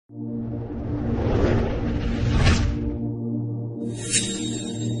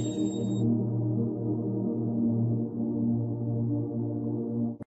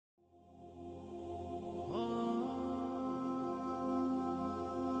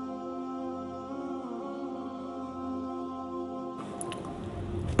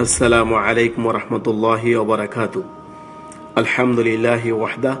আসসালামু আলাইকুম ওয়া রাহমাতুল্লাহি ওয়া বারাকাতুহু। আলহামদুলিল্লাহি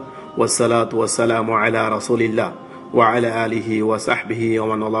ওয়াহদা ওয়াসসালাতু ওয়াসসালামু আলা রাসূলিল্লাহ ওয়া আলা আলিহি ওয়া সাহবিহি ওয়া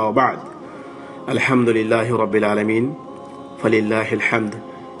মান ওয়ালা ওয়া বা'দ। আলহামদুলিল্লাহি রাব্বিল আলামিন, ফালিল্লাহিল হামদ।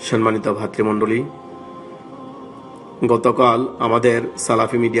 সম্মানিত ভাতৃমণ্ডলী, গতকাল আমাদের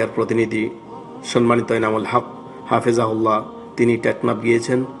সালাফি মিডিয়ার প্রতিনিধি সম্মানিত ইনামুল হক হাফেজাহুল্লাহ তিনি টেকনাফ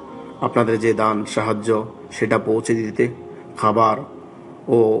গিয়েছেন আপনাদের যে দান সাহায্য সেটা পৌঁছে দিতে, খাবার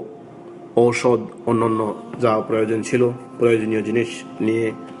ও ঔষধ অন্যান্য যা প্রয়োজন ছিল প্রয়োজনীয় জিনিস নিয়ে।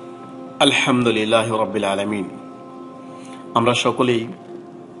 আলহামদুলিল্লাহ রাব্বিল আলামিন। আমরা সকলেই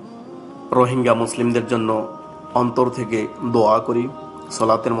রোহিঙ্গা মুসলিমদের জন্য অন্তর থেকে দোয়া করি।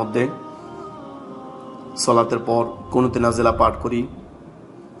 সলাতের মধ্যে সলাতের পর কুনুতে নাজিলা পাঠ করি।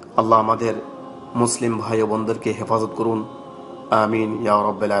 আল্লাহ আমাদের মুসলিম ভাই ও বোনদেরকে হেফাজত করুন, আমিন ইয়া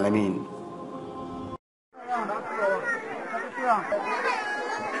রাব্বিল আলামিন।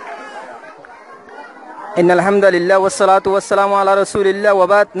 إن الحمد لله والصلاة والسلام على رسول الله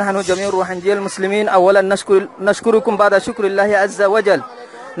وبعد. نحن جميع روحانيين المسلمين أولا نشكركم بعد شكر الله عز وجل.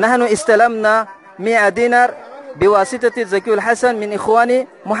 نحن استلمنا 100 دينار بواسطة الزكي الحسن من إخواني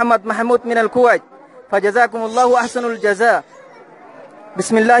محمد محمود من الكويت، فجزاكم الله أحسن الجزاء.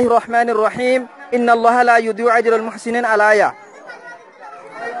 بسم الله الرحمن الرحيم. إن الله لا يضيع أجر المحسنين. الآية.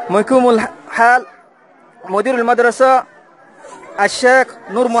 معكم الحال مدير المدرسة الشيخ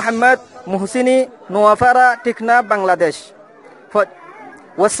نور محمد محسني نوافرة টেকনাফ বাংলাদেশ।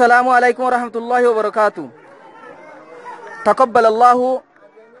 والسلام عليكم ورحمة الله وبركاته. تقبل الله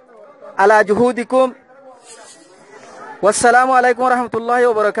على جهودكم. والسلام عليكم ورحمة الله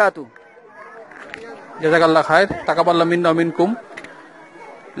وبركاته. জাযাকাল্লাহ খায়র, তাকাব্বাল্লাহু মিন্না ওয়া মিনকুম।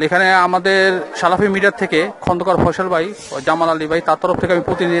 এখানে আমাদের সালাফি মিডিয়া থেকে খন্দকার ফয়সাল ভাই ও জামাল আলী ভাই, তার তরফ থেকে আমি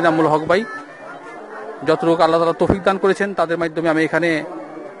প্রতিনিধি ইনামুল হক ভাই, যতটুকু আল্লাহ তাআলা তৌফিক দান করেছেন তাদের মাধ্যমে আমি এখানে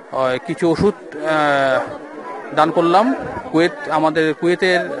কিছু ওষুধ দান করলাম। আমাদের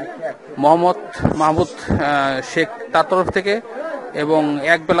কুয়েতের মোহাম্মদ মাহমুদ শেখ তার তরফ থেকে, এবং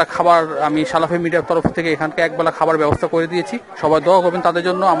একবেলা খাবার আমি সালাফি মিডিয়ার তরফ থেকে এখানকে একবেলা খাবার ব্যবস্থা করে দিয়েছি। সবাই দোয়া করবেন তাদের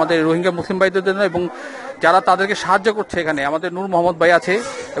জন্য, আমাদের রোহিঙ্গা মুসলিম ভাইদের জন্য, এবং যারা তাদেরকে সাহায্য করছে এখানে আমাদের নূর মোহাম্মদ ভাই আছে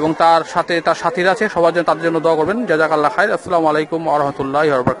এবং তার সাথে তার সাথীরা আছে, সবার জন্য তাদের জন্য দোয়া করবেন। জাযাকাল্লাহ খায়র। আসসালামু আলাইকুম ওয়া রাহমাতুল্লাহি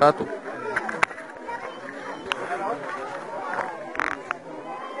ওয়া বারাকাতুহু।